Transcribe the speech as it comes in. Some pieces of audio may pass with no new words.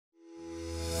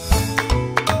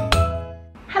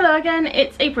Hello again,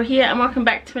 it's April here and welcome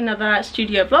back to another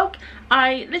studio vlog.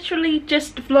 I literally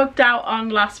just vlogged out on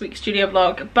last week's studio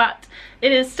vlog, but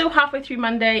it is still halfway through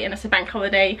Monday and it's a bank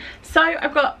holiday, so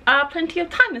I've got plenty of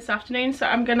time this afternoon, so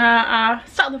I'm gonna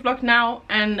start the vlog now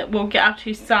and we'll get up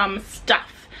to some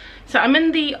stuff. So I'm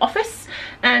in the office,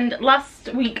 and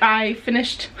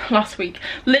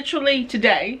literally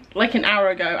today, like an hour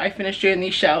ago, I finished doing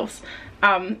these shelves.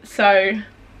 So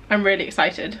I'm really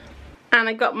excited. And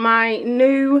I got my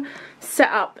new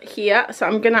setup here, so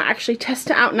I'm gonna actually test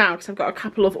it out now because I've got a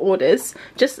couple of orders,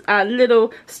 just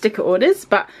little sticker orders,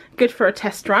 but good for a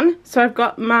test run. So I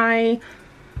got my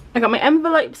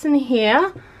envelopes in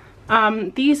here.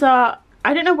 These are,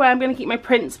 I don't know where I'm gonna keep my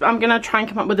prints, but I'm gonna try and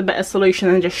come up with a better solution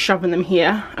than just shoving them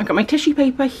here. I've got my tissue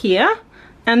paper here,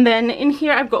 and then in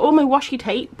here I've got all my washi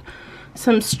tape,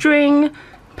 some string,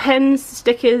 pens,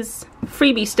 stickers,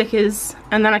 freebie stickers,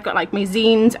 and then I've got like my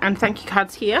zines and thank you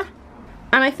cards here.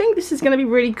 And I think this is going to be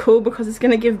really cool because it's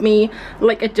going to give me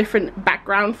like a different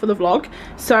background for the vlog.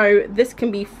 So this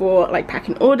can be for like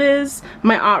packing orders,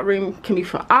 my art room can be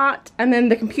for art, and then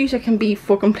the computer can be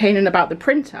for complaining about the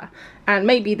printer and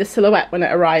maybe the silhouette when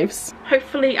it arrives.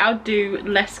 Hopefully I'll do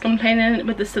less complaining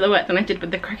with the silhouette than I did with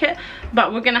the Cricut,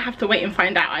 but we're gonna have to wait and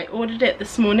find out. I ordered it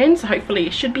this morning, so hopefully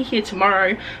it should be here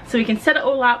tomorrow so we can set it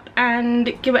all up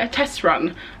and give it a test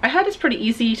run. I heard it's pretty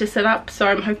easy to set up, so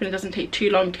I'm hoping it doesn't take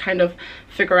too long to kind of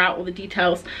figure out all the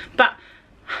details, but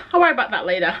I'll worry about that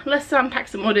later. Let's pack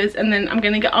some orders and then I'm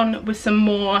gonna get on with some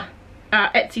more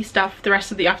Etsy stuff the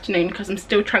rest of the afternoon because I'm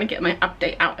still trying to get my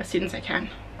update out as soon as I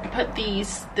can. I put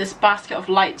this basket of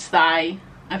lights that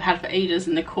I've had for ages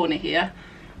in the corner here.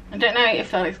 I don't know if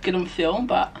that looks good on film,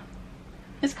 but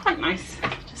it's quite nice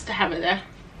just to have it there.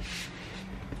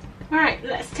 Alright,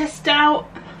 let's test out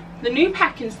the new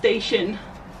packing station.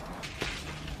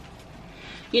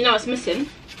 You know what's missing,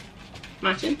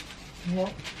 Martin?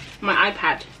 What? My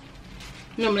iPad.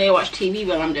 Normally I watch TV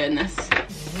while I'm doing this.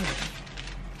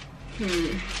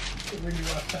 Is it really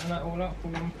worth setting that all up for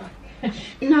one pack?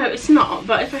 No, it's not,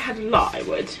 but if I had a lot I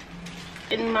would.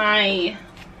 In my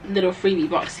little freebie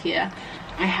box here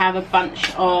I have a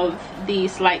bunch of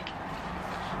these like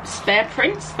spare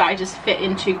prints that I just fit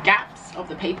into gaps of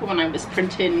the paper when I was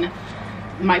printing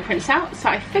my prints out, so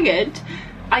I figured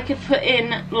I could put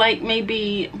in like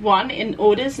maybe one in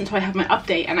orders until I have my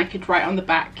update, and I could write on the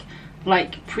back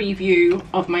like preview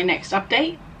of my next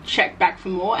update, check back for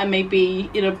more, and maybe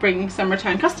it'll bring some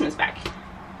return customers back.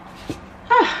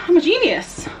 Ah, I'm a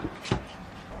genius.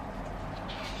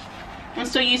 I'm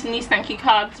still using these thank you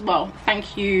cards, well,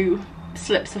 thank you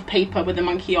slips of paper with a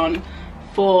monkey on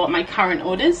for my current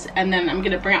orders, and then I'm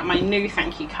going to bring out my new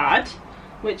thank you card,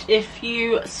 which if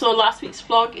you saw last week's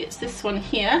vlog, it's this one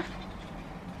here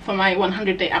for my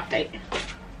 100-day update.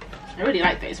 I really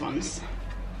like those ones.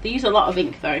 They use a lot of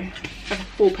ink though, like a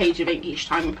full page of ink each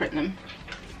time we print them.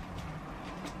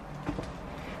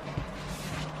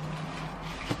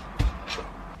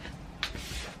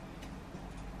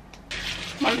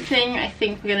 One thing I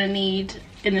think we're going to need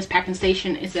in this packing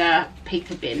station is a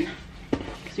paper bin,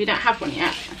 because we don't have one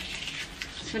yet.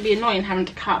 It's going to be annoying having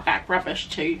to cart back rubbish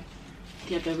to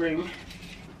the other room.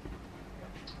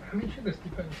 How many sugars do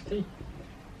you put in this tea?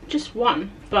 Just one,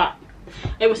 but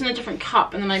it was in a different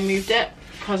cup and then I moved it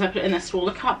because I put it in a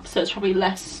smaller cup, so it's probably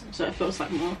less, so it feels like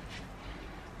more.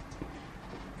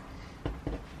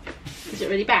 Is it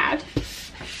really bad?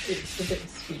 It's a bit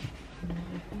sweet.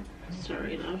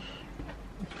 Sorry, love.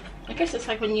 I guess it's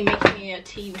like when you make me a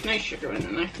tea with no sugar in it,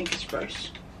 and I think it's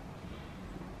gross.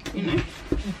 You know?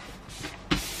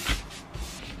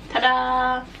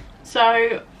 Ta-da!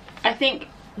 So, I think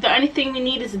the only thing we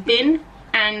need is a bin,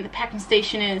 and the packing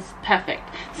station is perfect.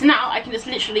 So now I can just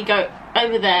literally go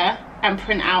over there and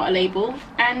print out a label,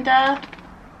 and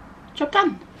job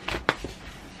done.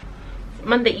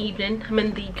 Monday evening, I'm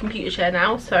in the computer chair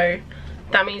now, so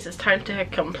that means it's time to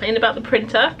complain about the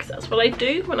printer, because that's what I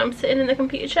do when I'm sitting in the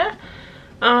computer chair.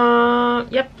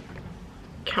 Yep,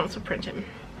 council printing.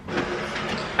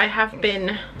 I have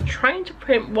been trying to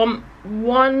print one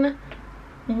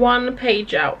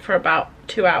page out for about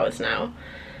 2 hours now.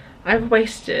 I've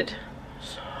wasted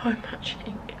so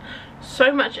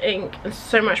much ink and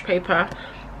so much paper.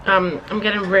 I'm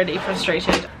getting really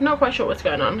frustrated. Not quite sure what's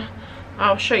going on.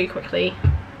 I'll show you quickly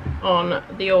on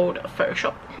the old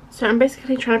Photoshop. So I'm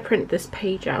basically trying to print this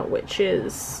page out, which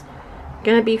is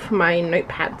gonna be for my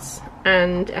notepads,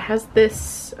 and it has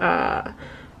this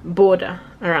border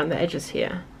around the edges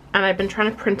here, and I've been trying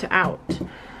to print it out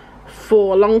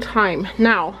for a long time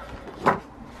now.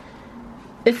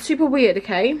 It's super weird,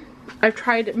 okay? I've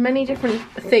tried many different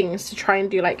things to try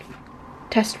and do like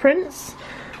test prints,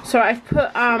 So I've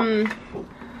put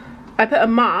I put a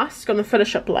mask on the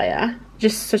Photoshop layer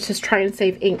just to try and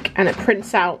save ink, and it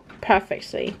prints out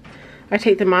perfectly. I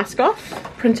take the mask off,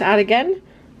 print it out again,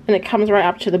 and it comes right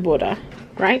up to the border,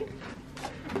 right?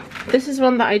 This is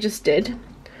one that I just did.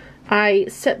 I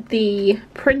set the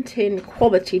printing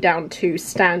quality down to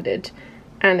standard,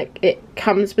 and it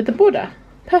comes with the border.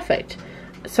 Perfect.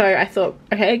 So I thought,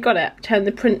 okay, got it. Turn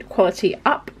the print quality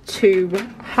up to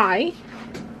high,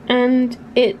 and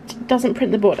it doesn't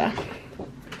print the border.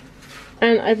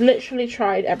 And I've literally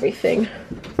tried everything.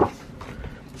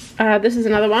 This is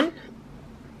another one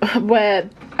where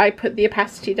I put the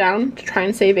opacity down to try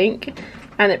and save ink,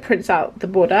 and it prints out the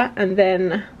border. And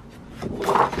then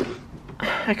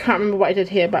I can't remember what I did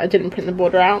here, but I didn't print the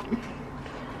border out.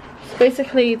 So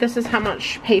basically, this is how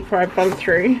much paper I've gone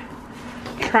through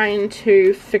trying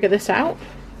to figure this out.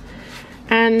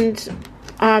 And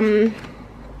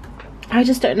I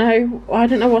just don't know. I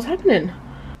don't know what's happening.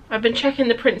 I've been checking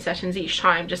the print settings each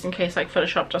time just in case like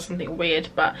Photoshop does something weird,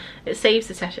 but it saves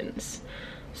the settings.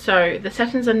 So the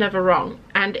settings are never wrong,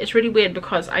 and it's really weird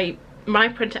because when I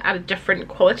print it at a different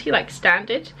quality, like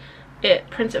standard, it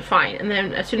prints it fine, and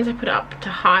then as soon as I put it up to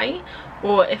high,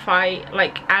 or if I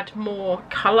like add more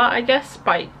color, I guess,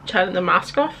 by turning the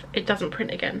mask off, it doesn't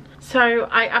print again. So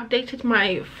I updated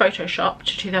my Photoshop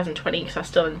to 2020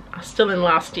 because I was still in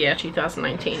last year,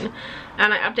 2019,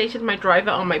 and I updated my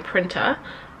driver on my printer,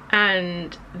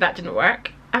 and that didn't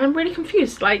work. And I'm really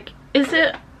confused. Like,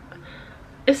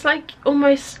 it's like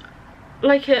almost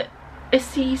like it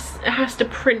sees it has to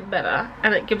print better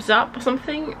and it gives up or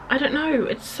something. I don't know,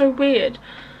 it's so weird.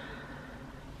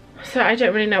 So I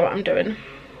don't really know what I'm doing.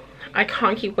 I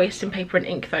can't keep wasting paper and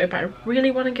ink though, but I really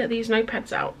want to get these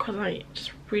notepads out because I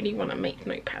just really want to make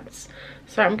notepads.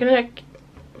 So I'm gonna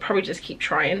probably just keep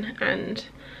trying, and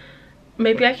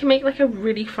maybe I can make like a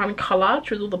really fun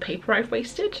collage with all the paper I've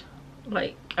wasted.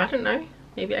 Like, I don't know,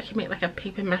 maybe I can make like a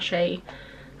paper mache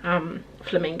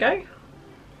flamingo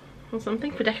or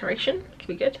something for decoration. Could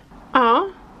be good.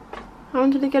 Oh, I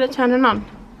wanted to get it turning on.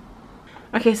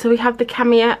 Okay, so we have the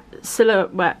cameo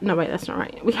silhouette. No, wait, that's not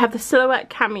right. We have the silhouette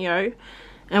cameo,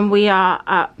 and we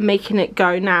are making it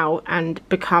go now and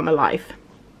become alive.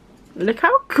 Look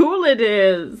how cool it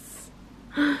is.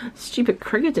 Stupid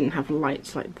Critter didn't have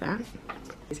lights like that.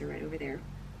 These are right over there.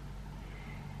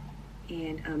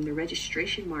 And the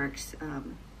registration marks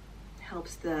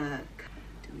helps the...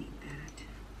 Delete that.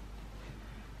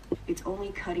 It's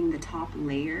only cutting the top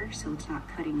layer, so it's not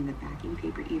cutting the backing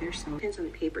paper either. So it depends on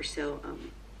the paper. So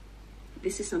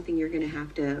this is something you're going to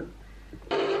have to...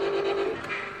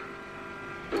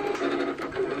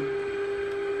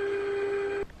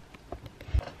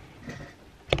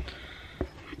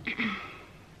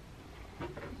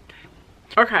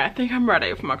 Okay, I think I'm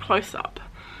ready for my close-up.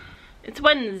 It's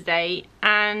Wednesday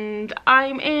and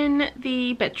I'm in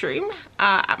the bedroom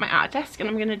at my art desk, and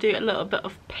I'm going to do a little bit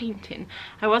of painting.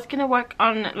 I was going to work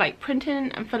on like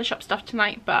printing and Photoshop stuff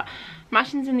tonight, but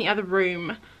Martin's in the other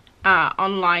room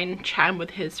online chatting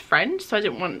with his friend, so I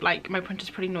didn't want, like, my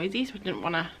printer's pretty noisy, so I didn't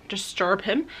want to disturb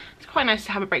him. It's quite nice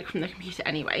to have a break from the computer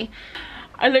anyway.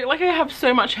 I look like I have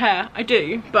so much hair. I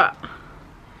do, but...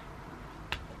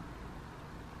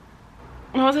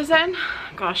 What was I saying?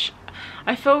 Gosh,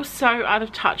 I feel so out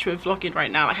of touch with vlogging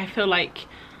right now. Like, I feel like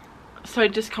so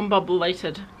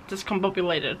discombobulated,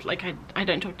 like I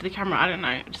don't talk to the camera. I don't know,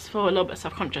 I just feel a little bit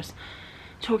self-conscious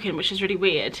talking, which is really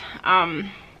weird. So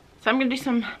I'm gonna do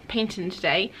some painting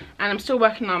today, and I'm still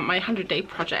working on my 100-day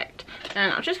project,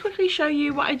 and I'll just quickly show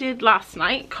you what I did last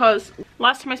night, because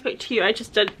last time I spoke to you I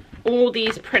just did all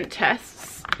these print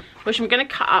tests, which I'm gonna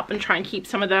cut up and try and keep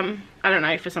some of them, I don't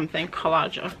know, for something,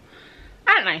 collage or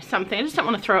I don't know, something. I just don't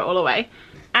want to throw it all away.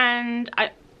 And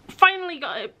I finally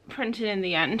got it printed in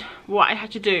the end. What I had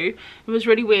to do, it was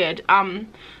really weird.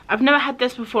 I've never had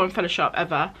this before in Photoshop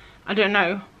ever. I don't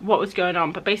know what was going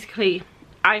on, but basically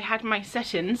I had my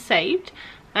settings saved,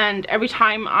 and every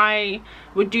time I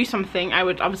would do something I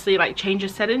would obviously like change the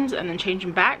settings and then change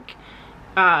them back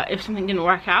if something didn't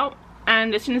work out.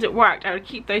 And as soon as it worked I would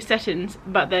keep those settings,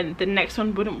 but then the next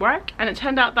one wouldn't work, and it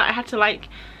turned out that I had to like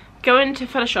go into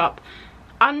Photoshop,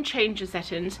 unchange the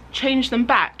settings, change them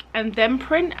back, and then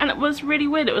print. And it was really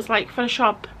weird. It was like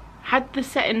Photoshop had the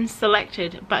settings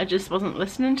selected, but I just wasn't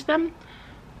listening to them.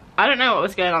 I don't know what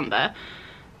was going on there,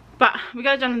 but we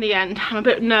got it done in the end. I'm a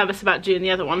bit nervous about doing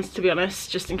the other ones, to be honest,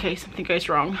 just in case something goes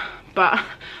wrong. But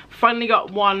finally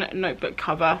got one notebook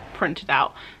cover printed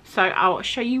out, so I'll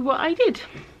show you what I did.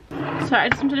 So I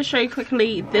just wanted to show you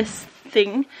quickly this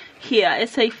thing here.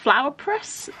 It's a flower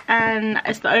press, and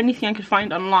it's the only thing I could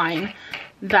find online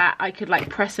that I could like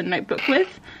press a notebook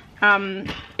with,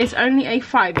 It's only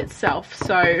A5 itself,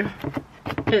 so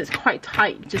it's quite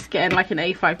tight just getting like an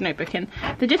A5 notebook in.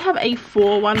 They did have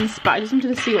A4 ones, but I just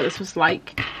wanted to see what this was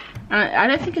like. And I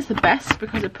don't think it's the best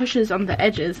because it pushes on the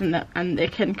edges and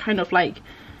it can kind of like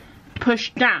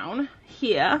push down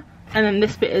here, and then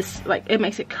this bit is like, it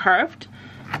makes it curved.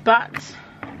 But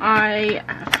I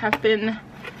have been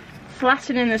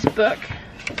flattening this book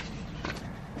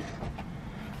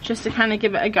just to kind of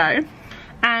give it a go.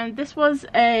 And this was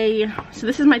so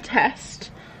this is my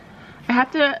test. I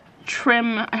have to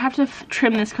trim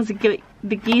this because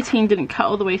the guillotine didn't cut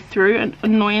all the way through, and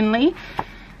annoyingly.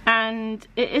 And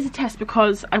it is a test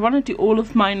because I want to do all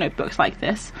of my notebooks like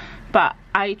this, but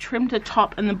I trimmed the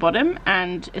top and the bottom,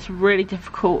 and it's really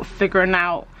difficult figuring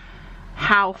out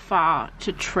how far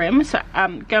to trim. So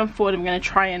going forward, I'm going to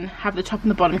try and have the top and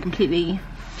the bottom completely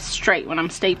straight when I'm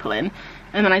stapling,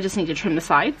 and then I just need to trim the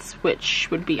sides,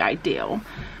 which would be ideal.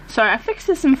 So I fixed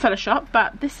this in Photoshop,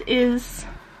 but this is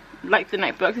like the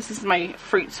notebook. This is my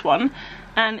fruits one,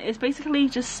 and it's basically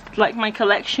just like my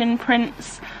collection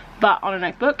prints but on a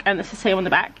notebook, and it's the same on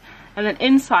the back. And then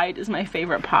inside is my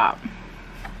favorite part.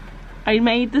 I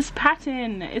made this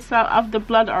pattern. It's out of the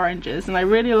blood oranges, and I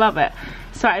really love it.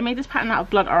 So I made this pattern out of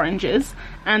blood oranges,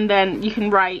 and then you can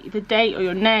write the date or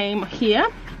your name here,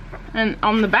 and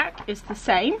on the back is the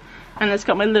same, and it's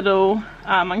got my little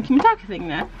monkeymintaka thing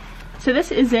there. So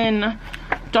this is in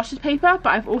dotted paper, but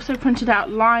I've also printed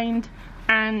out lined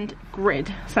and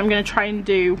grid, so I'm going to try and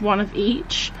do one of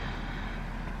each.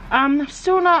 I'm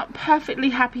still not perfectly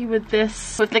happy with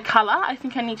this, with the colour. I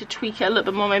think I need to tweak it a little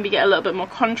bit more, maybe get a little bit more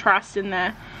contrast in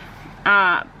there.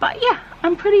 But yeah,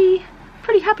 I'm pretty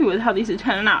happy with how these are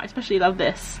turning out. I especially love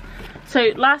this.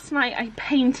 So last night I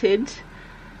painted,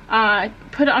 I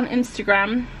put it on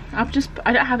Instagram.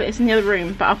 I don't have it, it's in the other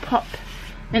room, but I'll pop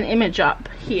an image up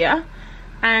here.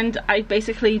 And I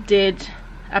basically did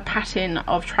a pattern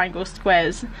of triangles,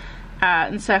 squares,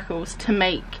 and circles to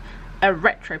make a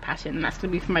retro pattern, and that's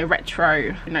going to be for my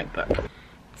retro notebook.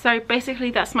 So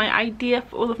basically that's my idea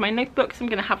for all of my notebooks. I'm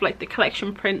going to have like the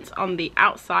collection prints on the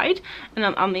outside, and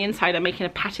then on the inside I'm making a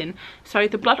pattern. So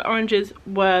the blood oranges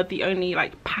were the only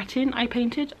like pattern I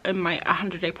painted in my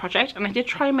 100-day project, and I did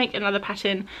try and make another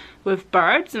pattern with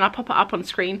birds, and I'll pop it up on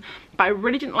screen, but I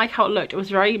really didn't like how it looked. It was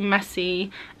very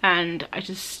messy and I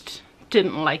just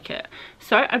didn't like it.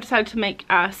 So I've decided to make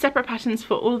separate patterns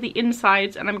for all the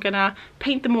insides, and I'm gonna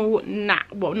paint them all now.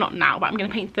 Well, not now, but I'm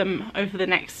gonna paint them over the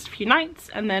next few nights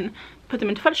and then put them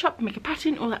into Photoshop, make a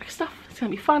pattern, all that stuff. It's gonna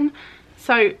be fun.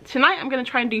 So tonight I'm gonna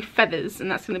try and do feathers,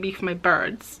 and that's gonna be for my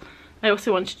birds. I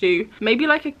also want to do maybe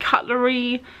like a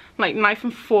cutlery, like knife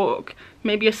and fork,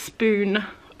 maybe a spoon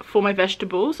for my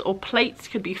vegetables, or plates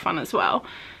could be fun as well.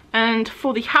 And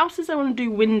for the houses I want to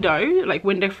do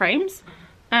window frames.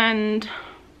 And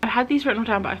I had these written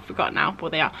down, but I forgot now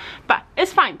what they are. But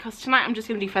it's fine, because tonight I'm just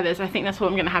going to do feathers. I think that's what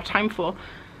I'm going to have time for,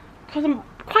 because I'm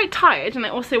quite tired, and I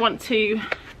also want to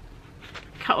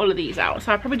cut all of these out.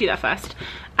 So I'll probably do that first.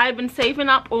 I've been saving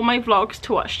up all my vlogs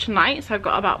to watch tonight, so I've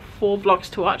got about 4 vlogs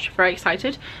to watch. Very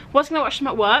excited. Was going to watch them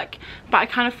at work, but I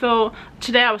kind of feel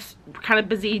today I was kind of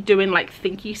busy doing like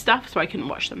thinky stuff, so I couldn't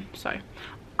watch them. So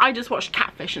I just watched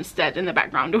Catfish instead in the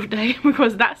background all day,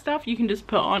 because that stuff you can just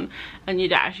put on and you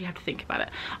don't actually have to think about it.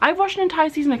 I've watched an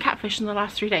entire season of Catfish in the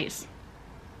last 3 days.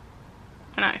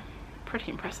 I know,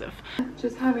 pretty impressive.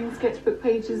 Just having sketchbook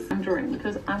pages and drawing,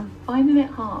 because I'm finding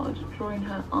it hard drawing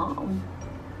her arm,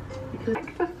 because I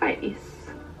like the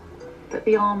face, but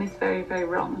the arm is very, very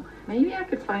wrong. Maybe I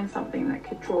could find something that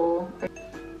could draw.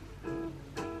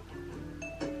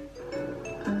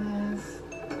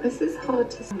 This is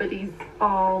hard to somebody's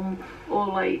arm, or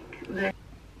like the...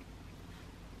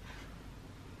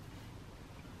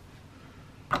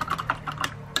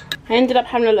 I ended up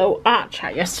having a little art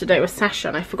chat yesterday with Sasha,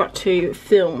 and I forgot to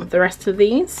film the rest of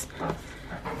these.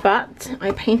 But I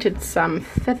painted some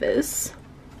feathers,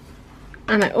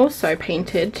 and I also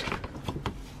painted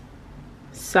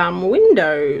some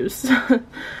windows.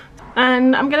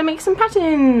 And I'm gonna make some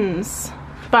patterns.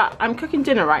 But I'm cooking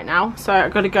dinner right now, so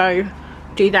I've got to go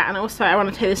do that. And also I want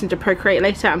to take this into Procreate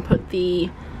later and put the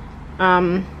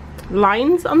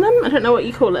lines on them. I don't know what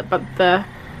you call it, but the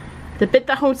bit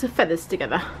that holds the feathers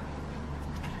together.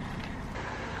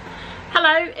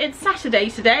 Hello, it's Saturday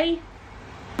today.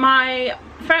 My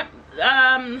friend,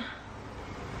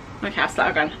 okay, I'll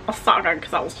start again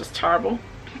because that was just terrible.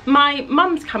 My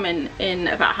mum's coming in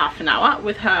about half an hour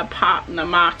with her partner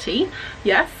Marty.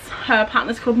 Yes, her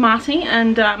partner's called Marty,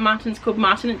 and Martin's called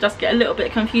Martin. It does get a little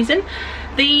bit confusing.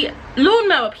 The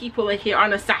lawnmower people are here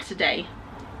on a Saturday.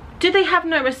 Do they have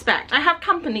no respect? I have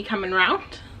company coming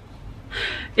round.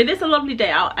 It is a lovely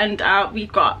day out, and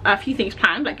we've got a few things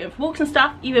planned, like going for walks and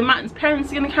stuff. Even Martin's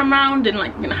parents are going to come round, and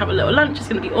like we're going to have a little lunch. It's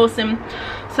going to be awesome.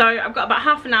 So I've got about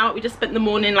half an hour. We just spent the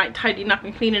morning like tidying up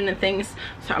and cleaning and things,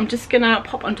 so I'm just gonna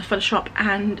pop onto Photoshop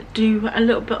and do a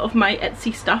little bit of my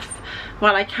Etsy stuff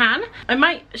while I can. I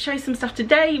might show some stuff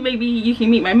today. Maybe you can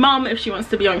meet my mum if she wants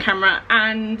to be on camera,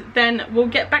 and then we'll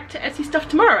get back to Etsy stuff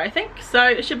tomorrow, I think. So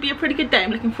it should be a pretty good day.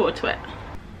 I'm looking forward to it.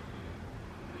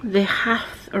 They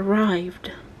have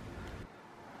arrived.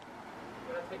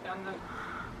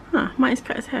 Oh, Martin's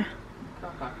cut his hair.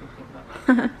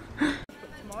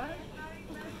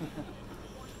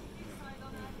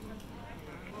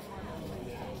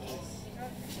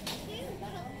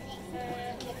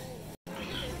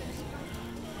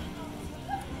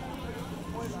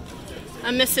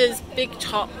 And this is Big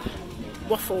Top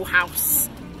Waffle House.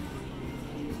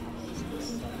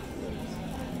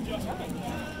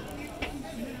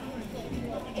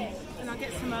 And I'll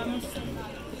get some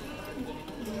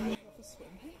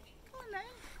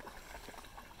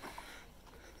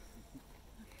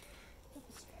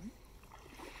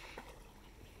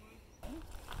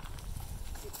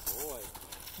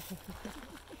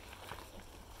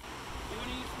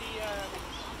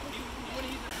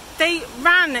They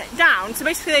ran it down, so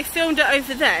basically they filmed it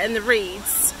over there in the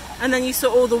reeds, and then you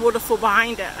saw all the waterfall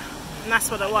behind it, and that's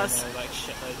what it was. Like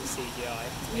shitloads of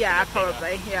CGI. Yeah,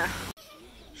 probably, yeah.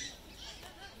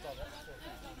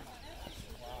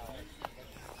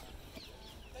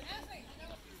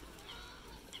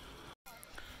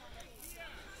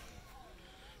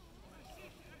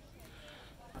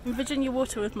 I'm Virginia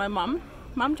Water with my mum.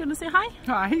 Mum, do you want to say hi?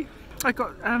 Hi. I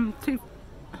got 2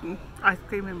 ice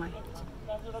cream in my...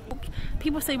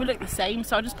 People say we look the same,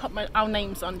 so I'll just put our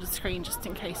names on the screen just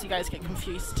in case you guys get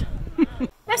confused.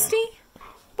 Esty,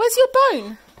 where's your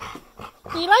bone?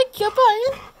 You like your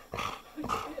bone?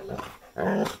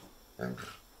 Around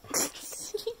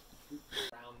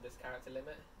this character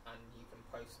limit, and you can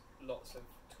post lots of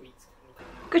tweets.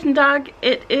 Guten Tag.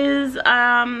 It is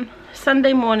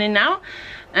Sunday morning now,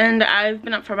 and I've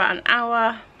been up for about an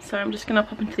hour, so I'm just gonna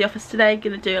pop into the office today.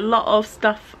 Gonna do a lot of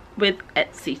stuff with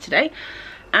Etsy today.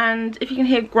 And if you can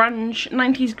hear grunge,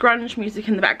 90s grunge music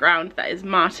in the background, that is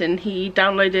Martin. He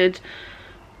downloaded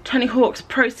Tony Hawk's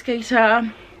Pro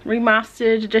Skater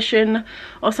remastered edition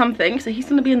or something, so he's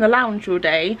going to be in the lounge all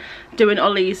day doing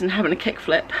ollies and having a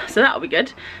kickflip, so that'll be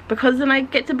good, because then I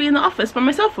get to be in the office by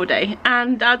myself all day.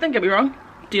 And don't get me wrong,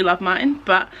 do love Martin,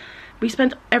 but we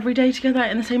spend every day together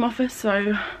in the same office,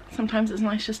 so sometimes it's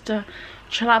nice just to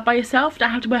chill out by yourself,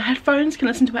 don't have to wear headphones, can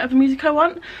listen to whatever music I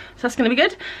want, so that's going to be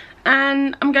good.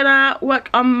 And I'm gonna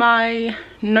work on my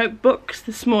notebooks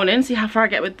this morning, see how far I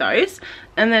get with those,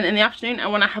 and then in the afternoon I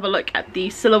want to have a look at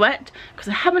the silhouette, because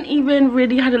I haven't even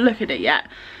really had a look at it yet.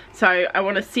 So I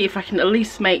want to see if I can at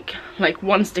least make like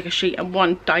 1 sticker sheet and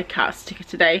 1 die cut sticker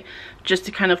today, just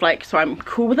to kind of like, so I'm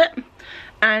cool with it.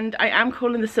 And I am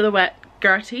calling the silhouette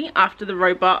Gertie after the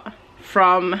robot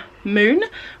from Moon,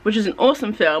 which is an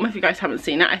awesome film if you guys haven't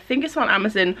seen it. I think it's on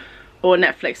Amazon or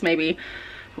Netflix, maybe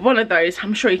one of those.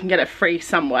 I'm sure you can get it free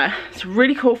somewhere. It's a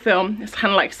really cool film. It's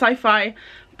kind of like sci-fi,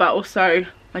 but also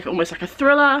like almost like a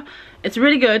thriller. It's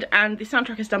really good, and the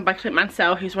soundtrack is done by Clint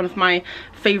Mansell, who's one of my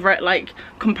favorite like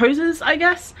composers, I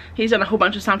guess. He's done a whole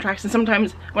bunch of soundtracks, and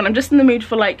sometimes when I'm just in the mood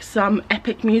for like some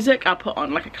epic music, I'll put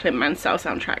on like a Clint Mansell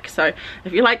soundtrack. So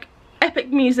if you like epic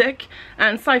music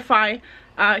and sci-fi,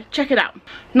 check it out.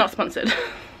 Not sponsored.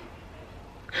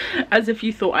 As if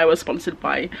you thought I was sponsored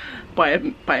by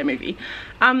a movie.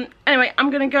 Anyway, I'm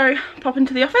gonna go pop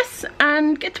into the office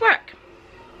and get to work.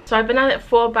 So I've been at it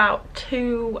for about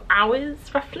 2 hours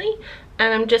roughly,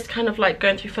 and I'm just kind of like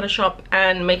going through Photoshop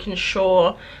and making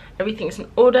sure everything's in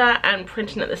order and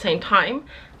printing at the same time.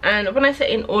 And when I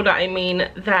say in order, I mean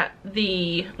that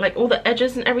like all the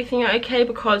edges and everything are okay,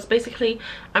 because basically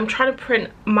I'm trying to print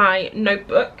my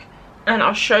notebook, and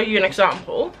I'll show you an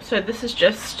example. So this is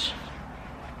just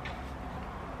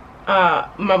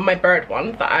my bird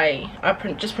one that I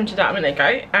just printed out a minute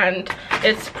ago, and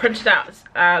it's printed out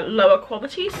lower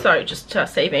quality, so just to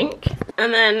save ink.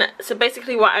 And then, so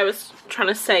basically what I was trying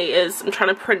to say is I'm trying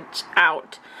to print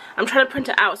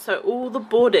it out so all the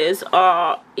borders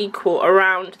are equal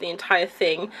around the entire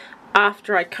thing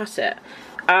after I cut it.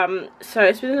 So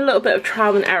it's been a little bit of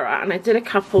trial and error, and I did a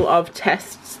couple of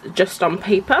tests just on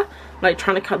paper, like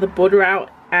trying to cut the border out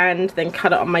and then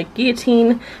cut it on my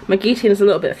guillotine. My guillotine is a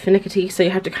little bit finicky, so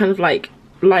you have to kind of like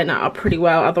line that up pretty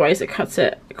well, otherwise it cuts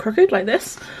it crooked like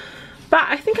this. But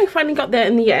I think I finally got there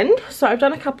in the end. So I've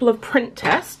done a couple of print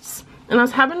tests, and I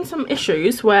was having some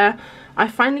issues where I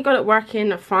finally got it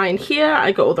working fine here.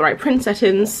 I got all the right print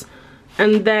settings,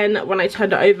 And then when I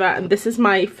turned it over, and this is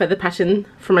my feather pattern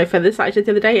from my feathers that I did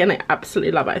the other day, and I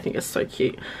absolutely love it. I think it's so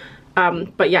cute.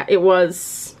 But yeah, it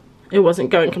wasn't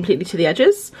going completely to the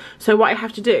edges. So what I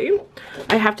have to do,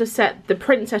 I have to set the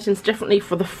print settings differently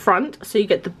for the front, so you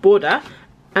get the border,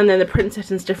 and then the print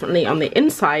settings differently on the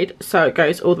inside, so it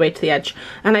goes all the way to the edge.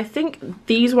 And I think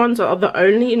these ones are the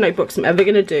only notebooks I'm ever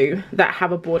going to do that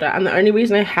have a border, and the only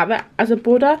reason I have it as a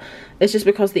border is just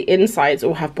because the insides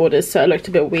all have borders, so it looked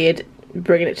a bit weird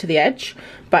bringing it to the edge,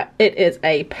 but it is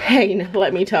a pain,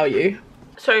 let me tell you.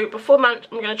 So before lunch,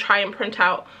 I'm going to try and print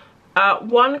out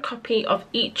one copy of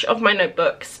each of my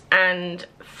notebooks and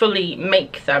fully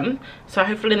make them, so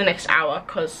hopefully in the next hour,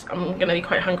 because I'm gonna be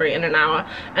quite hungry in an hour,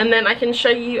 and then I can show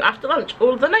you after lunch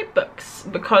all of the notebooks,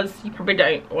 because you probably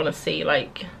don't want to see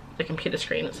like the computer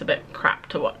screen. It's a bit crap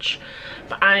to watch,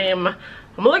 but I'm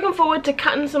looking forward to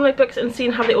cutting some notebooks and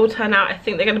seeing how they all turn out. I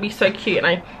think they're going to be so cute, and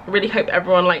I really hope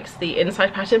everyone likes the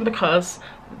inside pattern, because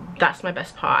that's my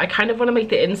best part. I kind of want to make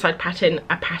the inside pattern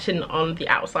a pattern on the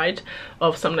outside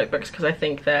of some notebooks, because I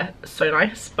think they're so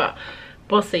nice, but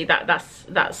we'll see.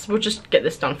 We'll just get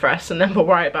this done first, and then we'll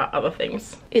worry about other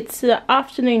things. It's the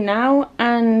afternoon now,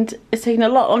 and it's taking a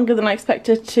lot longer than I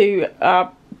expected to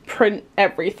print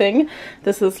everything.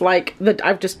 This is like that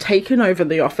I've just taken over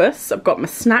the office. I've got my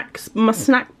snacks, my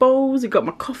snack bowls, I've got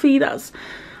my coffee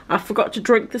I forgot to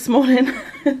drink this morning.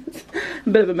 It's a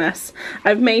bit of a mess.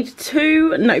 I've made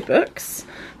 2 notebooks.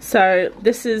 So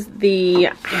this is the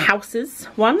houses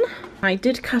one. I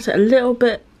did cut it a little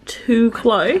bit too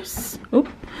close. Oop.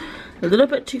 A little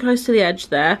bit too close to the edge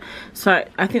there. So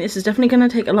I think this is definitely going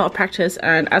to take a lot of practice,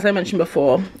 and as I mentioned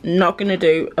before, not going to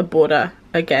do a border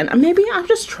again. And maybe I'll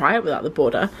just try it without the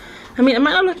border. I mean, it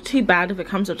might not look too bad if it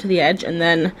comes up to the edge and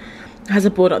then has a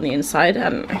border on the inside. I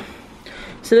don't know.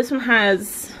 So this one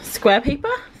has square paper.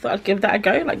 Thought I'd give that a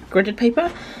go, like gridded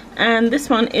paper. And this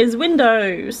one is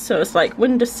windows, so it's like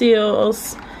window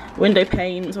seals, window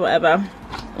panes, whatever.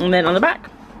 And then on the back,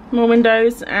 more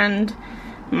windows and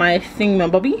my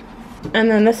thingamabobby.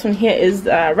 And then this one here is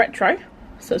retro,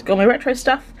 so it's got my retro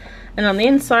stuff. And on the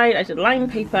inside I did line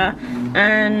paper,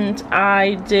 and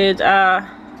I did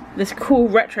this cool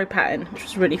retro pattern, which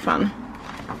was really fun.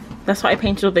 That's what I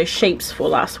painted all those shapes for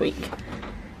last week.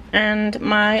 And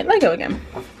my Lego again.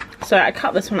 So I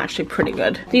cut this one actually pretty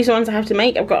good. These ones I have to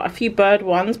make. I've got a few bird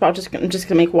ones, but I'm just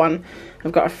gonna make one.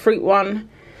 I've got a fruit one.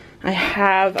 I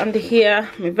have under here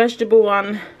my vegetable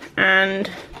one and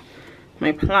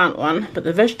my plant one, but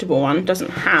the vegetable one doesn't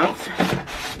have.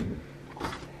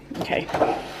 Okay,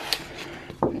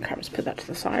 let's put that to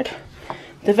the side.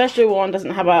 The vegetable one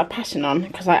doesn't have a pattern on,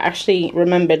 because I actually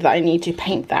remembered that I need to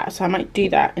paint that, so I might do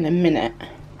that in a minute.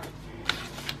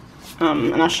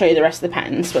 And I'll show you the rest of the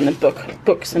patterns when the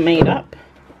books are made up.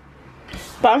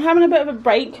 But I'm having a bit of a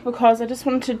break because I just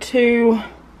wanted to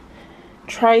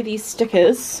try these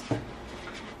stickers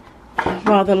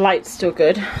while the light's still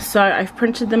good. So I've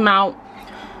printed them out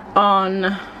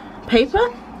on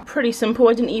paper. Pretty simple.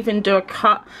 I didn't even do a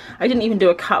cut. I didn't even do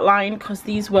a cut line because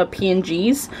these were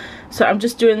PNGs. So I'm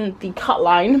just doing the cut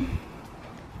line.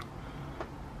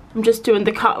 I'm just doing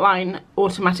the cut line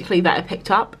automatically that I picked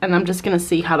up, and I'm just going to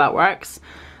see how that works.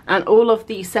 And all of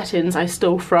these settings I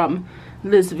stole from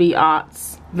Liz V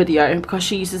Art's video, because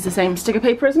she uses the same sticker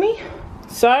paper as me.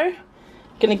 So,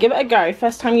 gonna give it a go.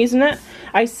 First time using it.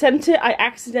 I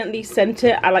accidentally sent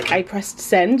it. I pressed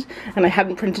send and I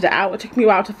hadn't printed it out. It took me a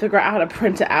while to figure out how to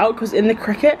print it out, because in the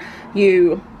Cricut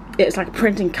it's like a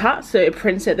print and cut, so it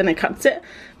prints it then it cuts it.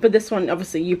 But this one,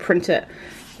 obviously, you print it.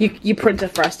 You print it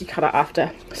first, you cut it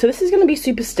after. So this is going to be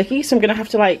super sticky, so I'm going to have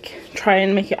to like try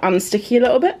and make it unsticky a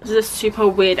little bit. This is a super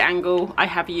weird angle. I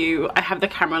have the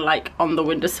camera like on the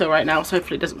windowsill right now, so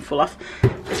hopefully it doesn't fall off.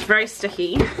 It's very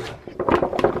sticky.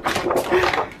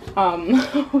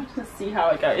 Let's see how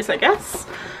it goes, I guess.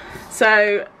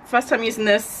 So first time using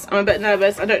this, I'm a bit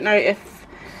nervous. I don't know if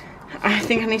I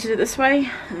think I need to do it this way.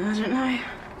 I don't know.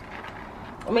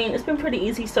 I mean, it's been pretty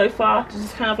easy so far to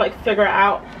just kind of like figure it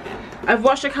out. I've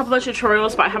watched a couple of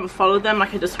tutorials, but I haven't followed them.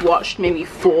 Like, I just watched maybe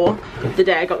 4 the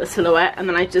day I got the silhouette, and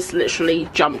then I just literally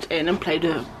jumped in and played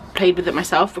with it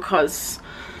myself, because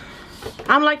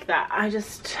I'm like that.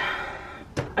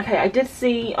 Okay, I did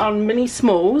see on Mini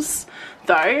Smalls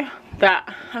though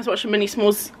that I was watching Mini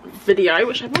Smalls video,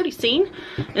 which I've already seen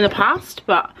in the past,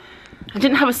 but I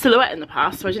didn't have a silhouette in the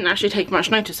past, so I didn't actually take much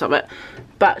notice of it.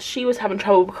 But she was having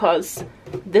trouble because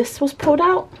this was pulled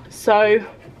out, so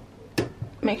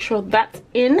make sure that's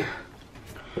in,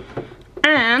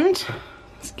 and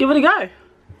let's give it a go.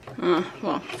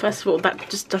 Well, first of all, that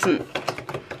just doesn't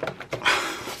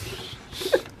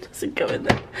go in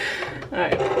there.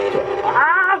 Alright.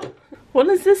 Ah! What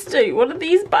does this do? What are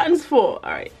these buttons for?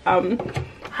 Alright,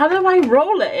 how do I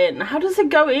roll it in? How does it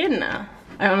go in? I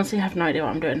honestly have no idea what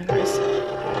I'm doing, guys.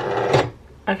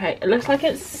 Okay, it looks like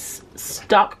it's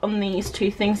stuck on these two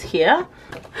things here.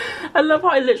 I love how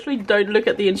I literally don't look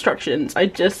at the instructions. I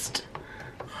just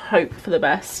hope for the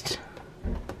best.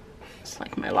 It's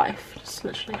like my life. Just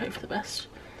literally hope for the best.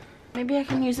 Maybe I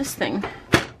can use this thing.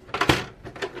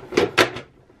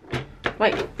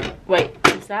 Wait,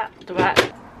 is that the back?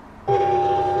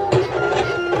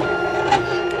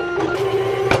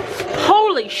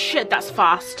 Holy shit, that's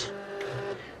fast.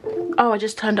 Oh, I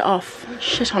just turned it off.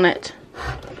 Shit on it.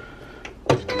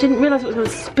 Didn't realise it was going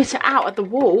to spit it out at the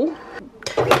wall.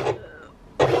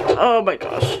 Oh my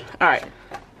gosh. Alright.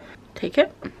 Take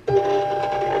it.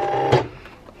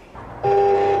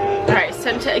 Alright,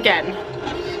 sent it again.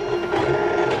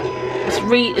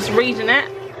 It's reading it.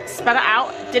 Spat it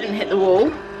out. Didn't hit the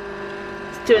wall.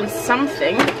 It's doing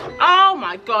something. Oh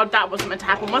my god, that wasn't meant to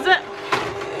happen, was it?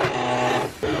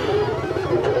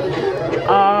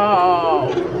 Oh,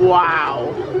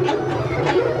 wow.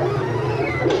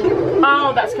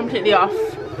 Oh, that's completely off.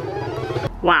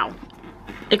 Wow.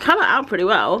 It cut it out pretty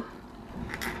well,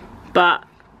 but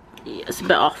it's a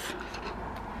bit off.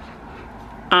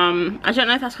 I don't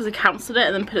know if that's because I cancelled it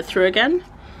and then put it through again,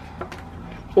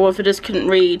 or if it just couldn't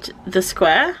read the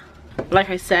square. Like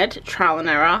I said, trial and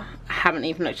error. I haven't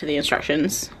even looked at the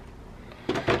instructions.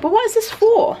 But what is this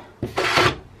for?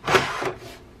 I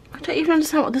don't even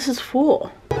understand what this is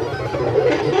for.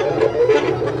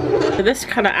 So this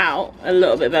cut it out a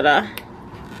little bit better,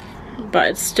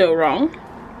 but it's still wrong.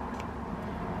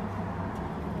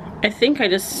 I think I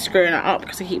just screwing it up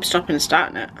because I keep stopping and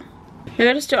starting it. Maybe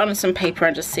I'll just do it on some paper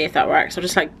and just see if that works. I'll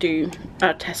just like do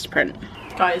a test print.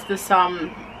 Guys, this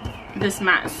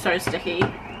mat is so sticky.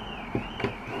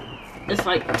 It's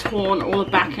like torn all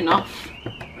the backing off,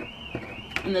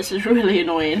 and this is really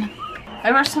annoying.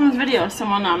 I watched someone's video of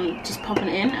someone just popping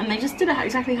it in, and they just did it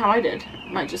exactly how I did.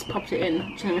 Like just popped it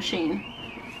in to the machine.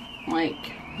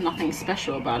 Like nothing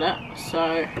special about it. So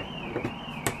I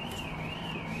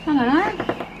don't know.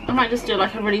 I might just do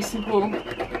like a really simple,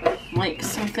 like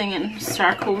something in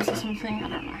circles or something. I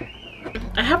don't know.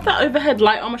 I have that overhead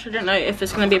light on, which I don't know if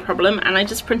it's going to be a problem, and I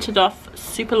just printed off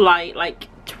super light, like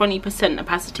 20%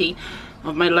 opacity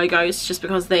of my logos, just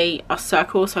because they are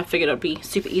circles, so I figured it would be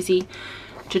super easy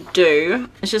to do.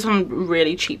 It's just on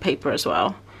really cheap paper as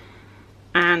well,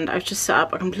 and I've just set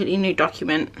up a completely new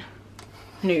document,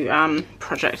 new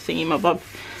project thingy-mabob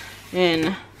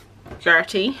in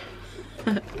Gertie.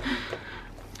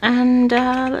 And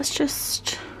let's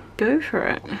just go for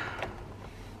it.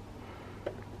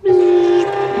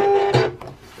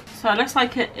 So it looks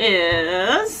like it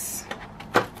is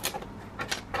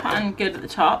cutting good at the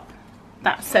top.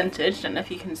 That's scented, don't know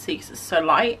if you can see because it's so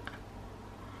light.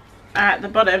 At the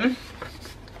bottom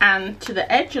and to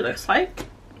the edge it looks like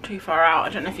too far out. I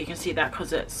don't know if you can see that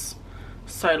because it's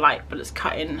so light, but it's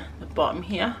cutting the bottom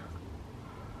here.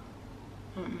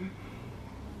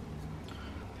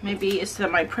 Maybe it's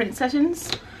my print settings,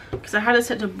 because I had it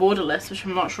set to borderless, which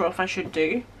I'm not sure if I should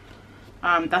do.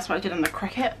 That's what I did on the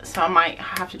Cricut, so I might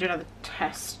have to do another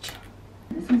test.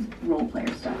 This is role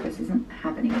player stuff. This isn't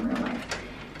happening in real life.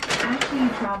 Ashley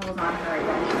travels on her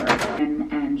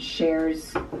adventure and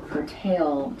shares her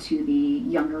tale to the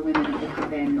younger women of the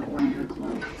coven or in her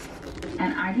clothes.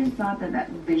 And I just thought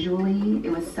that visually it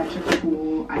was such a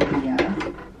cool idea.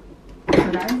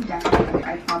 So that is definitely,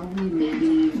 I probably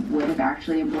maybe would have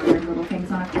actually embroidered little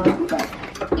things on a cloak, but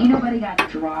ain't nobody got to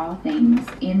draw things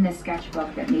in the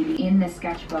sketchbook that maybe.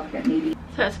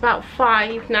 So it's about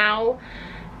 5 now.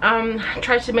 I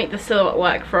tried to make the silhouette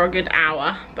work for a good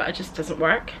hour, but it just doesn't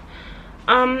work.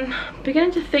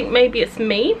 Beginning to think maybe it's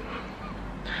me.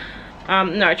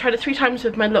 No, I tried it 3 times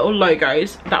with my little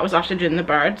logos. That was after doing the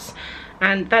birds,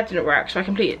 and that didn't work, so I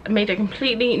made a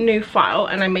completely new file,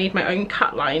 and I made my own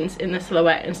cut lines in the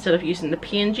silhouette instead of using the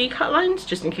PNG cut lines,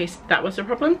 just in case that was a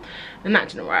problem, and that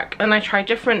didn't work. And I tried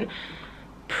different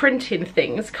printing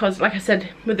things, because like I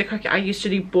said, with the Cricut I used to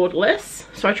do borderless,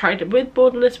 so I tried it with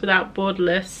borderless, without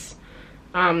borderless,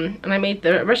 and I made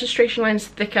the registration lines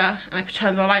thicker, and I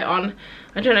turned the light on.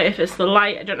 I don't know if it's the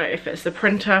light, I don't know if it's the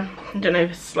printer, I don't know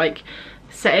if it's like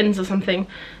settings or something.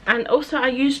 And also I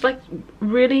used like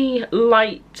really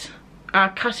light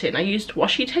cutting. I used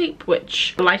washi tape,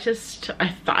 which the lightest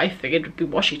I figured would be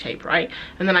washi tape, right?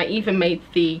 And then I even made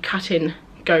the cutting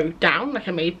go down, like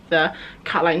I made the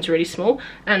cut lines really small,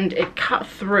 and it cut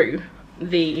through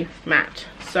the mat.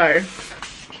 So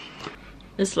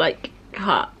it's like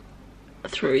cut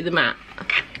through the mat.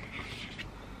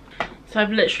 So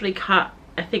I've literally cut,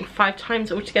 I think 5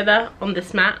 times altogether on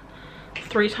this mat.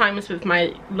 3 times with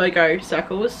my logo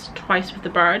circles, twice with the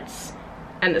birds,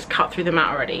 and it's cut through the mat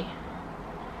already.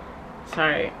 So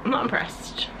I'm not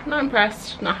impressed,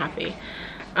 not happy.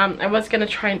 I was gonna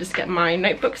try and just get my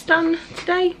notebooks done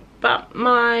today, but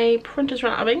my printer's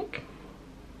run out of ink.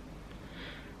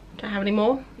 Don't have any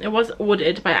more. It was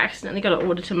ordered, but I accidentally got it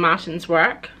ordered to Martin's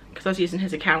work because I was using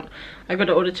his account. I got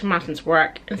it ordered to Martin's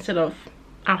work instead of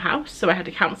our house, so I had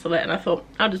to cancel it, and I thought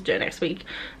I'll just do it next week,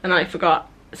 and I forgot.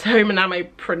 So now my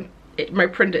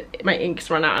ink's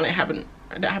run out, and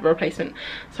I don't have a replacement,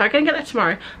 so I'm gonna get that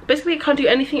tomorrow. Basically, I can't do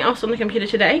anything else on the computer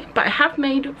today, but I have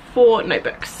made 4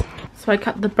 notebooks. So I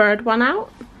cut the bird one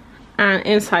out, and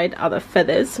inside are the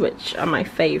feathers, which are my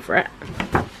favorite.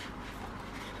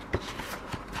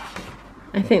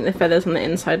 I think the feathers on the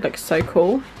inside look so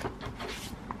cool.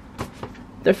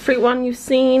 The fruit one you've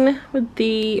seen with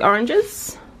the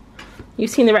oranges.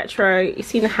 You've seen the retro, you've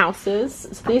seen the houses.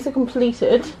 So these are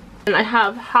completed. And I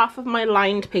have half of my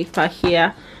lined paper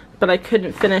here, but I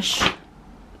couldn't finish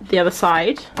the other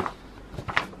side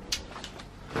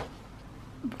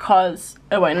because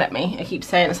it won't let me. I keep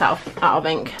saying it's out of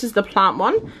ink. This is the plant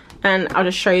one, and I'll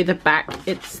just show you the back.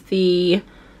 It's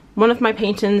one of my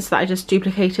paintings that I just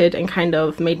duplicated and kind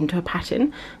of made into a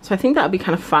pattern. So I think that would be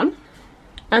kind of fun.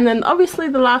 And then obviously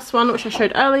the last one, which I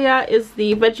showed earlier, is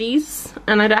the veggies,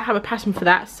 and I don't have a pattern for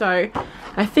that, so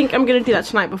I think I'm going to do that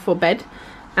tonight before bed,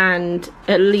 and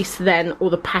at least then all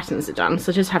the patterns are done.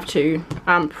 So I just have to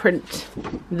print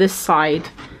this side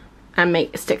and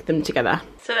stick them together.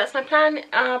 So that's my plan.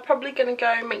 Probably going to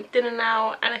go make dinner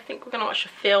now, and I think we're going to watch a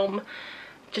film,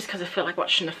 just because I feel like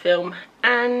watching a film.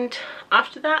 And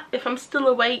after that, if I'm still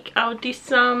awake, I'll do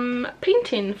some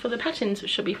painting for the patterns,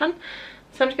 which should be fun.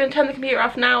 So I'm just going to turn the computer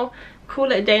off now,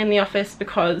 call it a day in the office,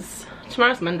 because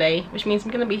tomorrow's Monday, which means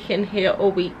I'm going to be in here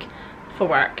all week for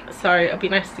work. So it'll be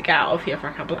nice to get out of here for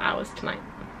a couple of hours tonight.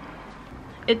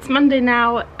 It's Monday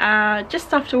now,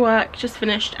 just after work, just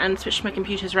finished and switched my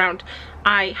computers around.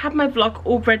 I had my vlog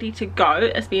all ready to go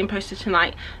as being posted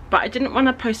tonight, but I didn't want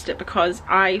to post it because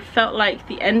I felt like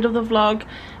the end of the vlog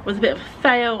was a bit of a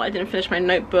fail. I didn't finish my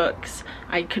notebooks,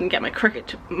 I couldn't get my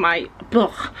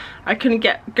I couldn't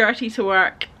get Gertie to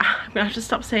work. I'm gonna have to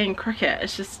stop saying cricket,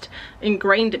 it's just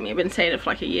ingrained in me. I've been saying it for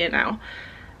like a year now.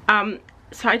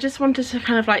 So I just wanted to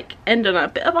kind of like end on a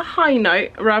bit of a high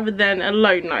note rather than a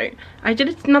low note. I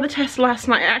did another test last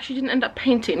night. I actually didn't end up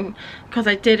painting because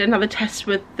I did another test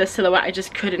with the silhouette. I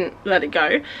just couldn't let it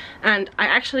go. And I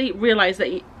actually realised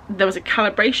that there was a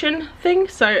calibration thing.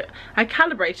 So I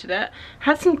calibrated it,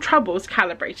 had some troubles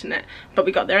calibrating it, but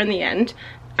we got there in the end.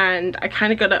 And I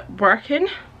kind of got it working.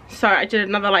 So I did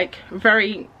another like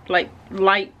very like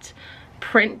light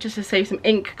print just to save some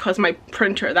ink, because my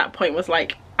printer at that point was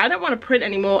like, I don't want to print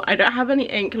anymore, I don't have any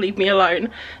ink, leave me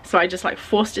alone. So I just like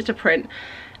forced it to print,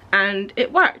 and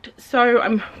it worked. So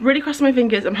I'm really crossing my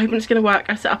fingers. I'm hoping it's going to work.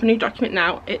 I set up a new document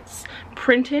now. It's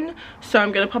printing, so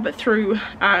I'm going to pop it through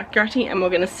Gertie, and we're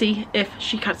going to see if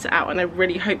she cuts it out, and I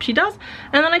really hope she does,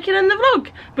 and then I can end the vlog,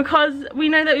 because we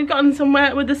know that we've gotten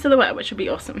somewhere with the silhouette, which would be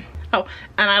awesome. Oh,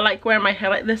 and I like wearing my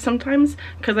hair like this sometimes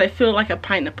because I feel like a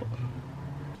pineapple.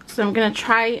 So I'm going to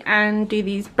try and do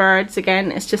these birds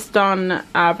again. It's just on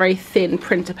very thin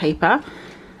printer paper,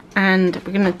 and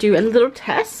we're going to do a little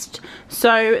test.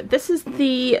 So this is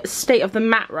the state of the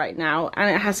mat right now,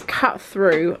 and it has cut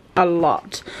through a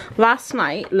lot. Last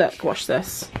night, look, watch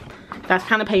this. That's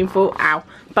kind of painful, ow.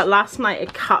 But last night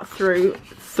it cut through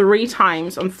 3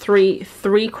 times on three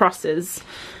crosses.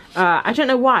 I don't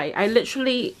know why.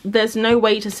 There's no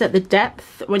way to set the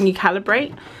depth when you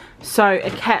calibrate. So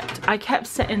I kept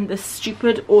setting this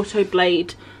stupid auto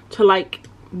blade to like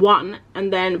 1,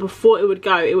 and then before it would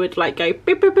go, it would like go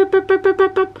beep, beep, beep, beep, beep, beep,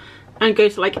 beep, beep, and go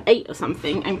to like 8 or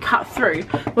something and cut through,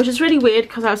 which is really weird,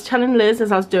 because I was telling Liz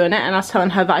as I was doing it, and I was telling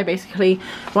her that I basically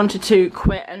wanted to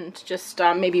quit and just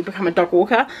maybe become a dog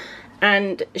walker,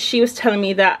 and she was telling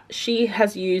me that she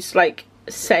has used like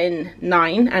setting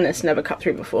 9 and it's never cut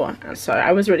through before, and so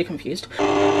I was really confused.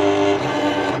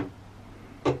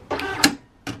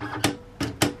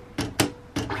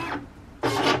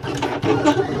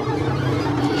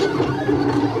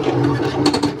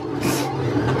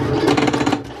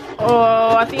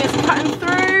 Oh, I think it's cutting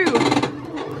through.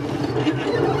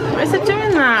 Why is it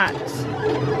doing that?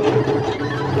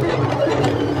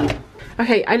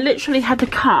 Okay, I literally had to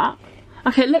cut.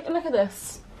 Okay, look at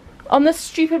this. On this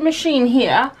stupid machine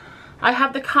here, I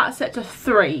have the cut set to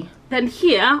 3. Then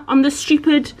here, on this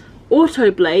stupid auto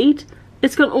blade,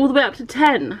 it's gone all the way up to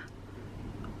 10.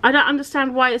 I don't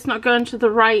understand why it's not going to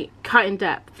the right cutting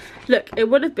depth. Look, it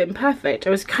would have been perfect. I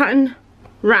was cutting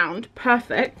round,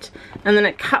 perfect, and then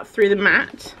it cut through the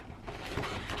mat.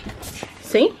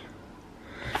 see?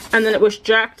 And then it was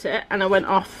jerked it and I went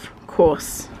off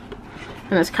course.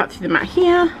 And let's cut through the mat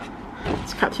here.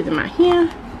 Let's cut through the mat here.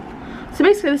 So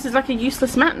basically this is like a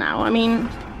useless mat now. I mean,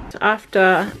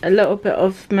 after a little bit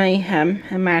of mayhem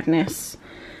and madness,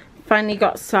 finally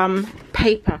got some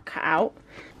paper cut out.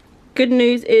 Good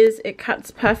news is it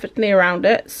cuts perfectly around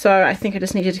it, so I think I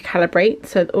just needed to calibrate,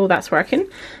 so all that's working.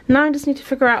 Now I just need to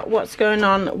figure out what's going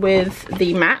on with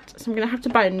the mat, so I'm gonna have to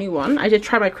buy a new one. I did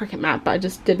try my Cricut mat, but I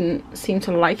just didn't seem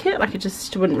to like it, like it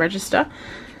just wouldn't register.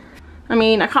 I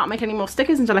mean, I can't make any more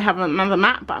stickers until I have another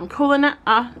mat, but I'm calling it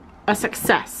a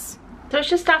success. So it's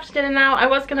just after dinner now. I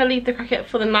was going to leave the Cricut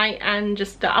for the night and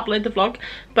just upload the vlog,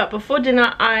 but before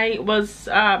dinner I was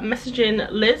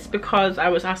messaging Liz because I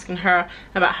was asking her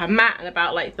about her mat and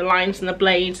about like the lines and the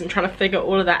blades and trying to figure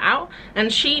all of that out,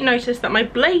 and she noticed that my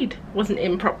blade wasn't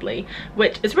in properly,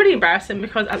 which is really embarrassing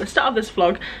because at the start of this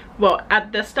vlog, well,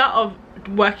 at the start of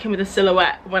working with a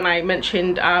silhouette, when I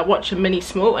mentioned watching Mini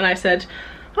Small, and I said,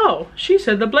 oh, she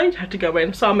said the blade had to go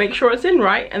in, so I'll make sure it's in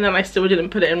right, and then I still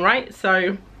didn't put it in right,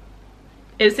 so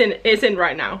it's in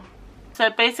right now.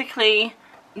 So basically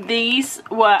these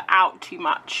were out too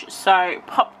much, so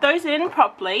pop those in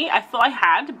properly. I thought I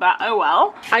had, but oh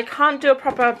well. I can't do a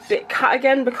proper bit cut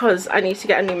again because I need to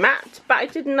get a new mat, but I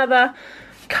did another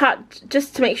cut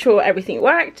just to make sure everything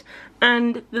worked,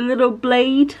 and the little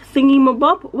blade thingy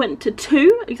mabob went to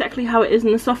 2, exactly how it is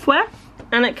in the software,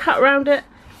 and it cut around it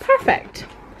perfect.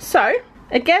 So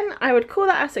again, I would call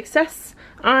that a success.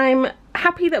 I'm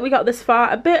happy that we got this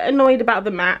far. A bit annoyed about the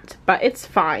mat, but it's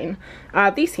fine.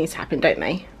 These things happen, don't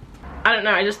they? I don't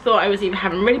know, I just thought I was either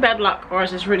having really bad luck or I was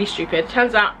just really stupid.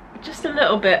 Turns out just a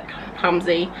little bit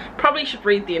clumsy. Probably should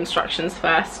read the instructions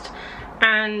first.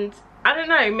 And I don't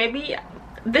know, maybe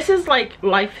this is like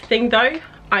life thing though.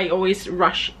 I always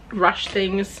rush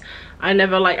things. I'm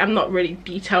not really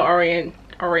detail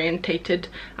orientated.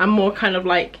 I'm more kind of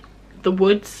like the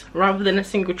woods rather than a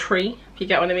single tree, if you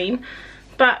get what I mean.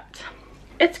 But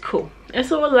it's cool.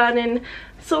 It's all learning,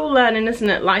 isn't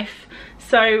it, life?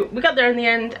 So we got there in the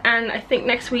end, and I think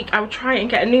next week I will try and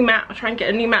get a new mat. I'll try and get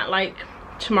a new mat like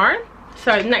tomorrow.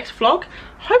 So next vlog,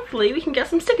 hopefully we can get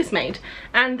some stickers made,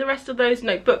 and the rest of those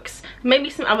notebooks,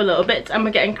 maybe some other little bits, and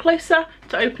we're getting closer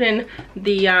to opening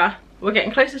the we're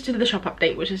getting closer to the shop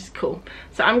update, which is cool.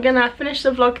 So I'm gonna finish the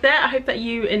vlog there. I hope that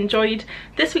you enjoyed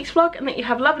this week's vlog and that you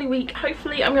have a lovely week.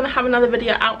 Hopefully I'm gonna have another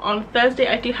video out on Thursday.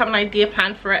 I do have an idea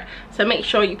planned for it, so make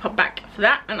sure you pop back for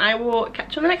that, and I will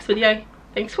catch you on the next video.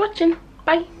 Thanks for watching.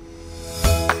 Bye.